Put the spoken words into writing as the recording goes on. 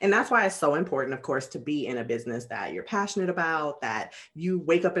And that's why it's so important, of course, to be in a business that you're passionate about, that you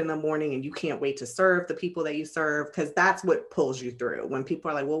wake up in the morning and you can't wait to serve the people that you serve, because that's what pulls you through. When people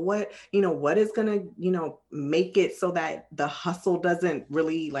are like, well, what is going to, make it so that the hustle doesn't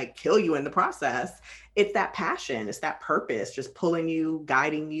really like kill you in the process? It's that passion, it's that purpose, just pulling you,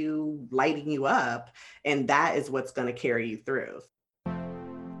 guiding you, lighting you up. And that is what's going to carry you through.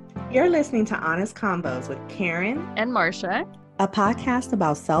 You're listening to Honest Combos with Karen and Marcia, a podcast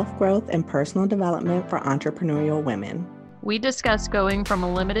about self-growth and personal development for entrepreneurial women. We discuss going from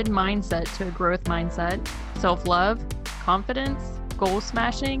a limited mindset to a growth mindset, self-love, confidence, goal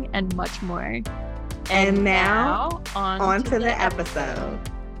smashing, and much more. And now on to the episode.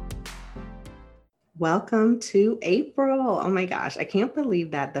 Welcome to April. Oh my gosh, I can't believe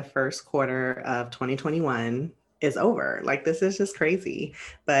that the first quarter of 2021 is over. Like, this is just crazy.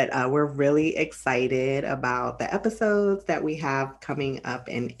 But we're really excited about the episodes that we have coming up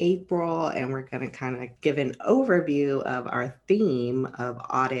in April. And we're going to kind of give an overview of our theme of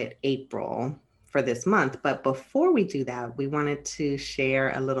Audit April for this month. But before we do that, we wanted to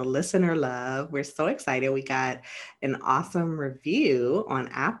share a little listener love. We're so excited. We got an awesome review on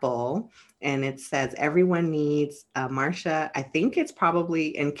Apple. And it says, everyone needs Marcia. I think it's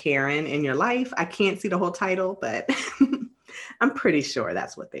probably in Karen in your life. I can't see the whole title, but I'm pretty sure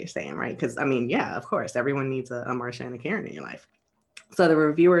that's what they're saying, right? Because I mean, yeah, of course, everyone needs a Marcia and a Karen in your life. So the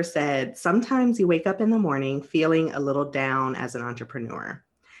reviewer said, sometimes you wake up in the morning feeling a little down as an entrepreneur.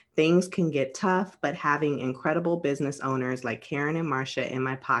 Things can get tough, but having incredible business owners like Karen and Marcia in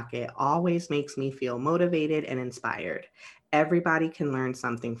my pocket always makes me feel motivated and inspired. Everybody can learn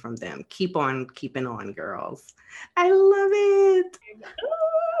something from them. Keep on keeping on, girls. I love it.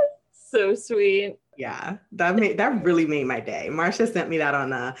 So sweet. Yeah, that really made my day. Marcia sent me that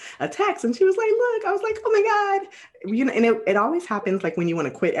on a text and she was like, look, I was like, oh my God. And it always happens like when you want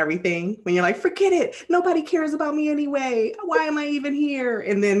to quit everything, when you're like, forget it. Nobody cares about me anyway. Why am I even here?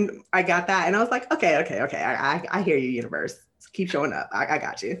 And then I got that and I was like, okay. I hear you, universe. Keep showing up. I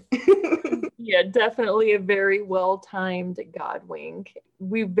got you. Yeah, definitely a very well-timed God wink.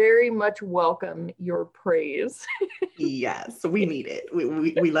 We very much welcome your praise. Yes, we need it.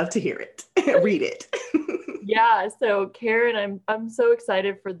 We love to hear it. Read it. Yeah, so Karen, I'm so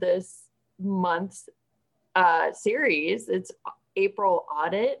excited for this month's series. It's April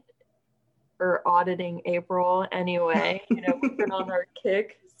Audit, or Auditing April anyway. We've been on our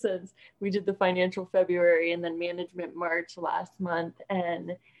kick since we did the Financial February and then Management March last month.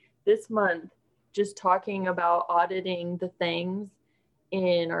 And this month, just talking about auditing the things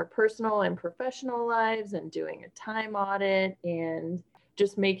in our personal and professional lives and doing a time audit and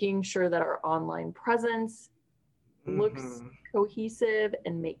just making sure that our online presence looks cohesive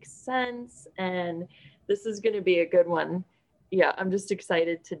and makes sense. And this is going to be a good one. Yeah, I'm just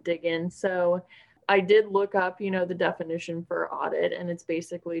excited to dig in. So I did look up, the definition for audit, and it's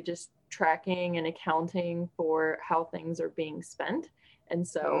basically just tracking and accounting for how things are being spent. And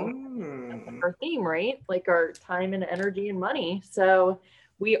so that's like our theme, right? Like our time and energy and money. So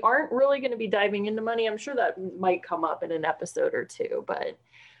we aren't really going to be diving into money. I'm sure that might come up in an episode or two, but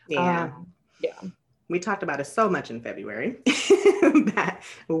yeah. We talked about it so much in February that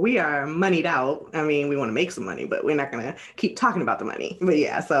we are moneyed out. I mean, we want to make some money, but we're not going to keep talking about the money. But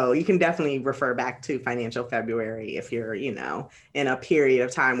yeah, so you can definitely refer back to Financial February if you're, in a period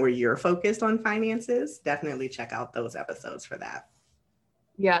of time where you're focused on finances. Definitely check out those episodes for that.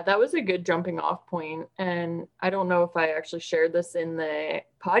 Yeah, that was a good jumping off point. And I don't know if I actually shared this in the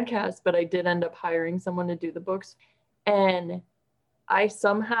podcast, but I did end up hiring someone to do the books. And I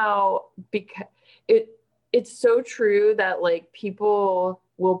somehow, because it's so true that like people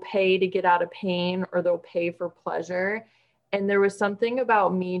will pay to get out of pain or they'll pay for pleasure. And there was something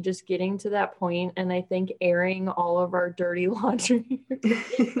about me just getting to that point, and I think airing all of our dirty laundry.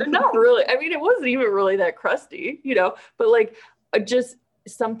 Not really. I mean, it wasn't even really that crusty, but like just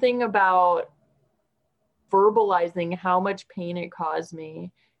something about verbalizing how much pain it caused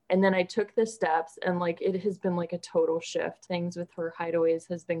me. And then I took the steps, and like it has been like a total shift. Things with Her Hideaways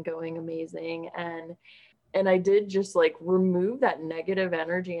has been going amazing. And I did just like remove that negative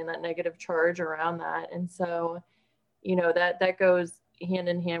energy and that negative charge around that. And so, that goes hand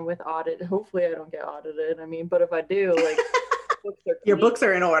in hand with audit. Hopefully I don't get audited. I mean, but if I do, like your books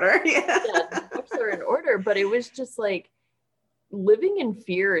are in order. Yeah, books are in order. But it was just like living in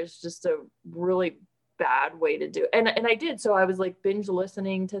fear is just a really bad way to do it. And I did. So I was like binge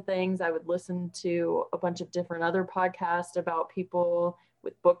listening to things. I would listen to a bunch of different other podcasts about people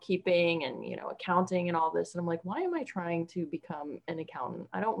with bookkeeping and, accounting and all this. And I'm like, why am I trying to become an accountant?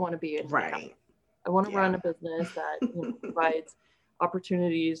 I don't want to be an accountant. I want to run a business that provides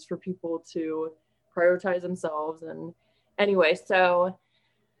opportunities for people to prioritize themselves. And anyway, so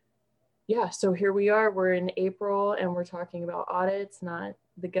yeah, so here we are. We're in April and we're talking about audits, not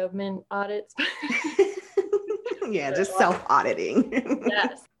the government audits. Yeah, just self-auditing.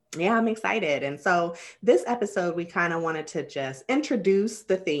 Yes. Yeah, I'm excited. And so this episode, we kind of wanted to just introduce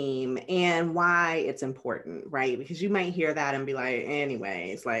the theme and why it's important, right? Because you might hear that and be like,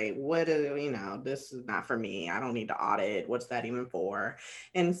 anyways, like, what is, this is not for me. I don't need to audit. What's that even for?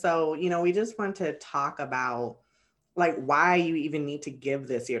 And so, we just want to talk about like why you even need to give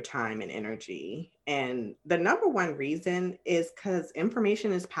this your time and energy. And the number one reason is because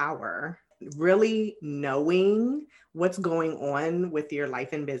information is power. Really knowing what's going on with your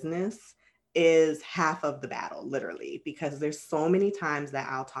life and business is half of the battle, literally, because there's so many times that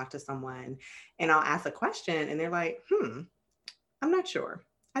I'll talk to someone and I'll ask a question and they're like, I'm not sure.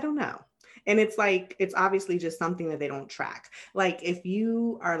 I don't know. And it's like, it's obviously just something that they don't track. Like if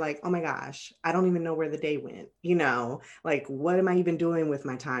you are like, oh my gosh, I don't even know where the day went, like what am I even doing with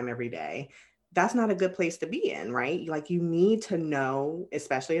my time every day? That's not a good place to be in, right? Like you need to know,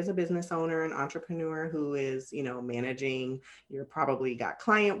 especially as a business owner and entrepreneur who is, managing, you're probably got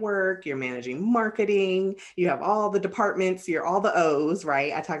client work, you're managing marketing, you have all the departments, you're all the O's,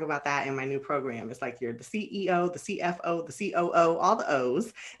 right? I talk about that in my new program. It's like you're the CEO, the CFO, the COO, all the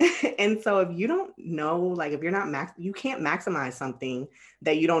O's. And so if you don't know, like if you're not you can't maximize something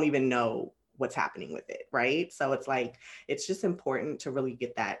that you don't even know what's happening with it, right? So it's like, it's just important to really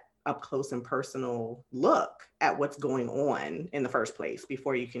get that up close and personal look at what's going on in the first place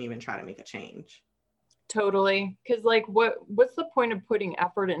before you can even try to make a change. Totally. Because like what's the point of putting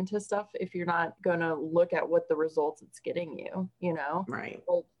effort into stuff if you're not going to look at what the results it's getting you, Right.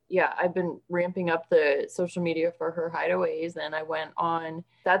 Well, yeah, I've been ramping up the social media for Her Hideaways, and I went on,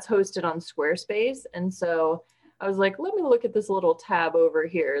 that's hosted on Squarespace. And so I was like, let me look at this little tab over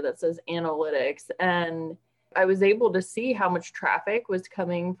here that says analytics. And I was able to see how much traffic was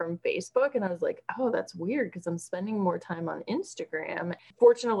coming from Facebook. And I was like, oh, that's weird because I'm spending more time on Instagram.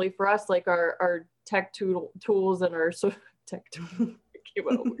 Fortunately for us, like our tech tools and our tech tools came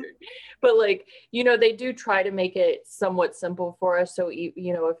out weird. But like, they do try to make it somewhat simple for us. So,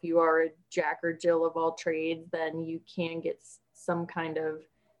 if you are a Jack or Jill of all trades, then you can get some kind of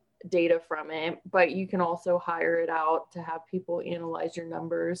data from it, but you can also hire it out to have people analyze your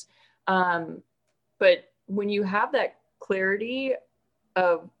numbers. But when you have that clarity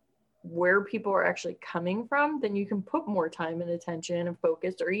of where people are actually coming from, then you can put more time and attention and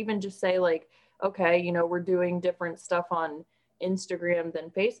focus, or even just say like, okay, we're doing different stuff on Instagram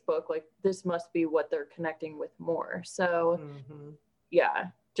than Facebook. Like this must be what they're connecting with more. So yeah,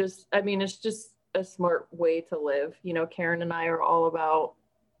 it's just a smart way to live. Karen and I are all about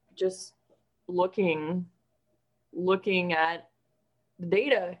just looking at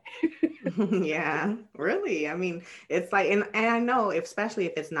data. Yeah, really. I mean, it's like, and I know, especially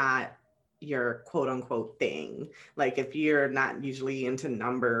if it's not your quote unquote thing, like if you're not usually into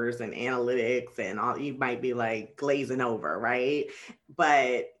numbers and analytics and all, you might be like glazing over, right?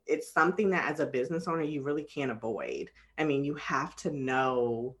 But it's something that as a business owner, you really can't avoid. I mean, you have to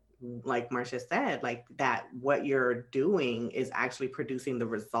know, like Marcia said, like that what you're doing is actually producing the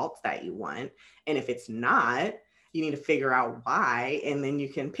results that you want. And if it's not, you need to figure out why, and then you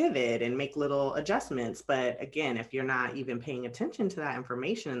can pivot and make little adjustments. But again, if you're not even paying attention to that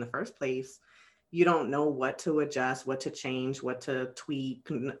information in the first place, you don't know what to adjust, what to change, what to tweak.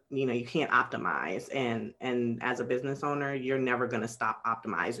 You can't optimize. And as a business owner, you're never going to stop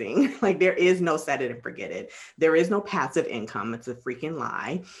optimizing. Like there is no set it and forget it. There is no passive income. It's a freaking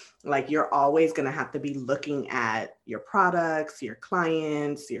lie. Like you're always going to have to be looking at your products, your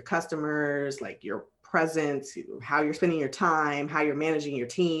clients, your customers, like your presence, how you're spending your time, how you're managing your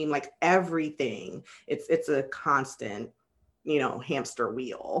team, like everything. It's a constant, hamster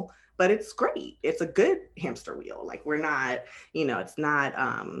wheel, but it's great. It's a good hamster wheel. Like we're not, it's not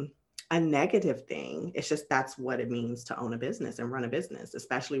a negative thing. It's just that's what it means to own a business and run a business,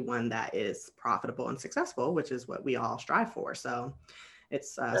 especially one that is profitable and successful, which is what we all strive for. So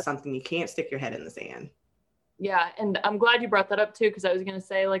it's something you can't stick your head in the sand. Yeah. And I'm glad you brought that up too, because I was going to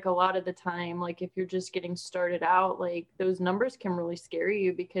say, like, a lot of the time, like, if you're just getting started out, like, those numbers can really scare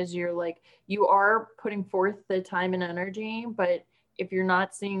you because you're like, you are putting forth the time and energy, but if you're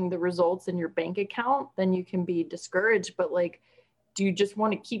not seeing the results in your bank account, then you can be discouraged. But like, do you just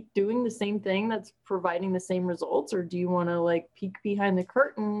want to keep doing the same thing that's providing the same results? Or do you want to like peek behind the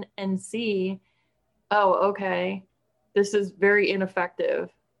curtain and see, oh, okay, this is very ineffective.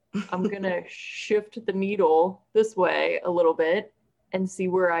 I'm going to shift the needle this way a little bit and see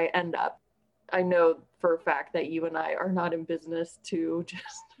where I end up. I know for a fact that you and I are not in business to just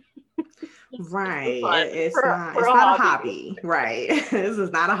Right. fun, for It's a not a hobby. hobby. Right. This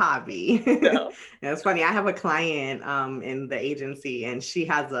is not a hobby. No. It's funny. I have a client in the agency, and she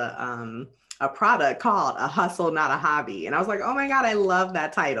has a product called A Hustle Not a Hobby. And I was like, "Oh my God, I love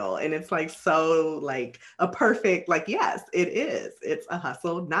that title." And it's like so like a perfect, like, yes, it is. It's a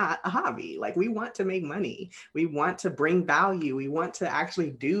hustle, not a hobby. Like, we want to make money. We want to bring value. We want to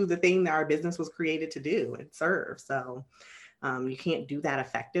actually do the thing that our business was created to do and serve. So you can't do that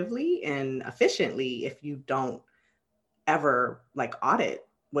effectively and efficiently if you don't ever like audit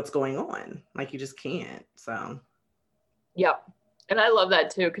what's going on. Like, you just can't. So Yep. And I love that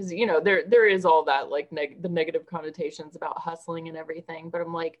too, because you know there is all that like the negative connotations about hustling and everything, but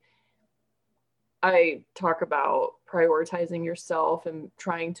I'm like, I talk about prioritizing yourself and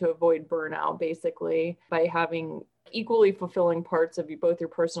trying to avoid burnout basically by having equally fulfilling parts of you, both your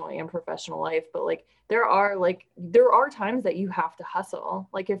personal and professional life. But there are times that you have to hustle.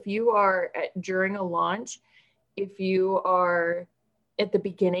 Like if you are during a launch, if you are at the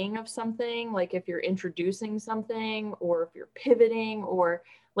beginning of something, like if you're introducing something or if you're pivoting, or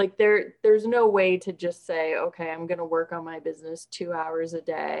like there's no way to just say, okay, I'm going to work on my business 2 hours a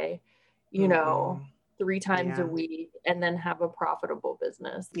day, you know, 3 times a yeah. week, and then have a profitable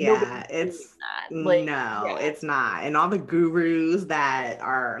business. Yeah, Nobody's doing it's that. Like, no, yeah, it's not. And all the gurus that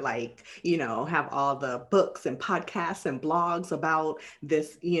are like, have all the books and podcasts and blogs about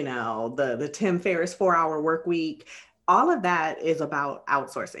this, the Tim Ferriss 4-hour work week, all of that is about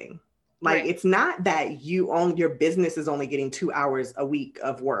outsourcing. Like, right. it's not that your business is only getting 2 hours a week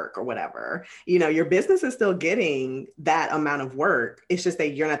of work or whatever. Your business is still getting that amount of work. It's just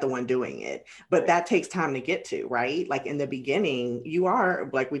that you're not the one doing it. But Right. that takes time to get to, right? Like in the beginning, you are,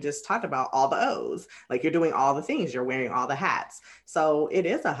 like we just talked about, all the O's. Like, you're doing all the things, you're wearing all the hats. So it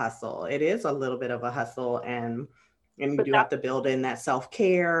is a hustle. It is a little bit of a hustle, and you But do that have to build in that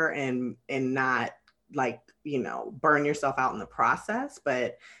self-care and not like, burn yourself out in the process,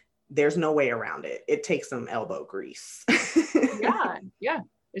 but there's no way around it. It takes some elbow grease. yeah,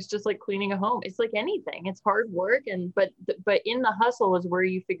 it's just like cleaning a home. It's like anything, it's hard work, and but in the hustle is where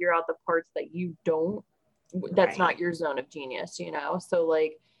you figure out the parts that you don't, that's Right. not your zone of genius, so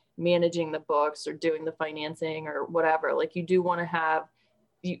like managing the books or doing the financing or whatever, like you do want to have,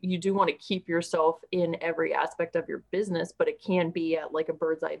 you do want to keep yourself in every aspect of your business, but it can be at like a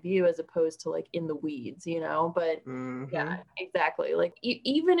bird's eye view as opposed to like in the weeds, but yeah, Mm-hmm. exactly. Like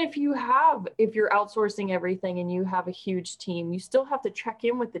even if you're outsourcing everything and you have a huge team, you still have to check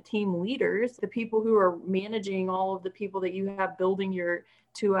in with the team leaders, the people who are managing all of the people that you have building your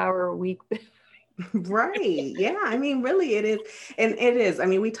 2-hour a week. Right. Yeah. I mean, really, it is. And it is. I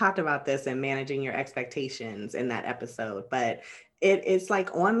mean, we talked about this and managing your expectations in that episode, but it's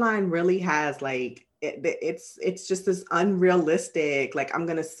like online really has like, it's just this unrealistic, like, I'm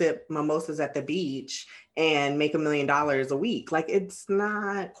going to sip mimosas at the beach and make $1 million a week. Like, it's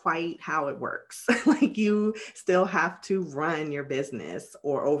not quite how it works. Like, you still have to run your business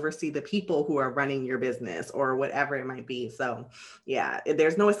or oversee the people who are running your business or whatever it might be. So yeah,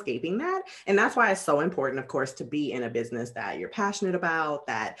 there's no escaping that. And that's why it's so important, of course, to be in a business that you're passionate about,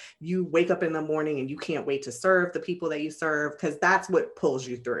 that you wake up in the morning and you can't wait to serve the people that you serve, because that's what pulls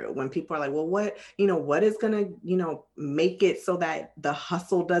you through. When people are like, well, what is going to, make it so that the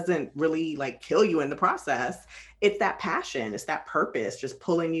hustle doesn't really like kill you in the process? It's that passion, it's that purpose, just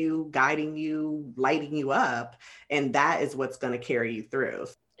pulling you, guiding you, lighting you up. And that is what's going to carry you through.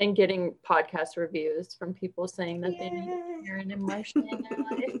 And getting podcast reviews from people saying that they need Yay. Karen and Marcia in their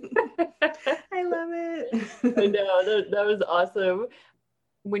life. I love I it. know that was awesome.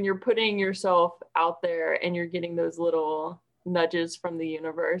 When you're putting yourself out there and you're getting those little nudges from the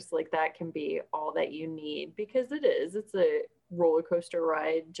universe, like that can be all that you need, because it's a roller coaster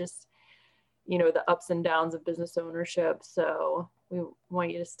ride, just the ups and downs of business ownership. So we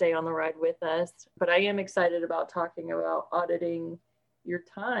want you to stay on the ride with us. But I am excited about talking about auditing your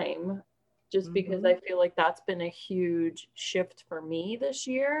time, just because I feel like that's been a huge shift for me this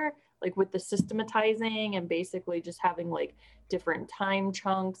year, like with the systematizing and basically just having like different time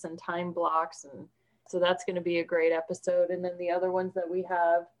chunks and time blocks. And so that's going to be a great episode. And then the other ones that we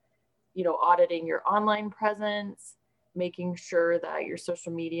have, auditing your online presence, making sure that your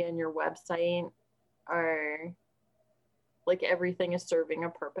social media and your website are like everything is serving a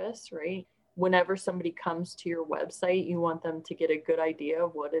purpose, right? Whenever somebody comes to your website, you want them to get a good idea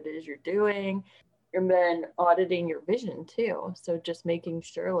of what it is you're doing. And then auditing your vision too. So just making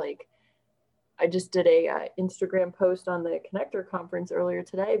sure, like, I just did a Instagram post on the Connector conference earlier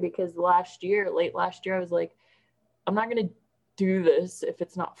today, because late last year, I was like, I'm not going to do this if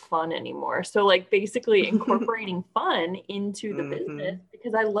it's not fun anymore. So like basically incorporating fun into the business,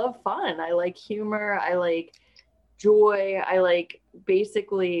 because I love fun. I like humor. I like joy. I like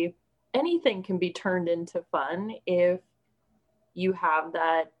basically anything can be turned into fun if you have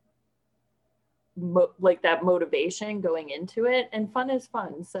that that motivation going into it, and fun is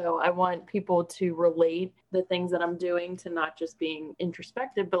fun. So I want people to relate the things that I'm doing to not just being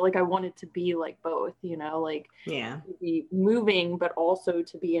introspective, but like I want it to be like both, you know, like to be moving, but also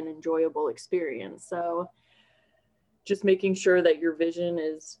to be an enjoyable experience. So just making sure that your vision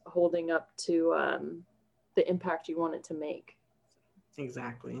is holding up to the impact you want it to make.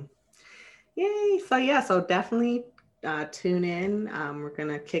 Exactly. Yay. So definitely tune in. We're going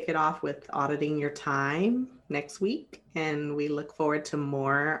to kick it off with auditing your time next week. And we look forward to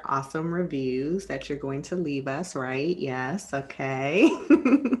more awesome reviews that you're going to leave us, right? Yes. Okay.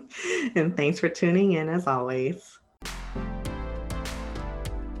 And thanks for tuning in as always.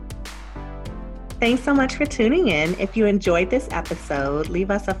 Thanks so much for tuning in. If you enjoyed this episode, leave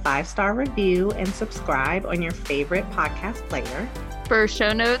us a 5-star review and subscribe on your favorite podcast player. For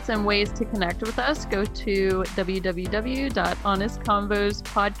show notes and ways to connect with us, go to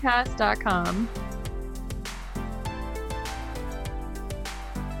www.honestconvospodcast.com.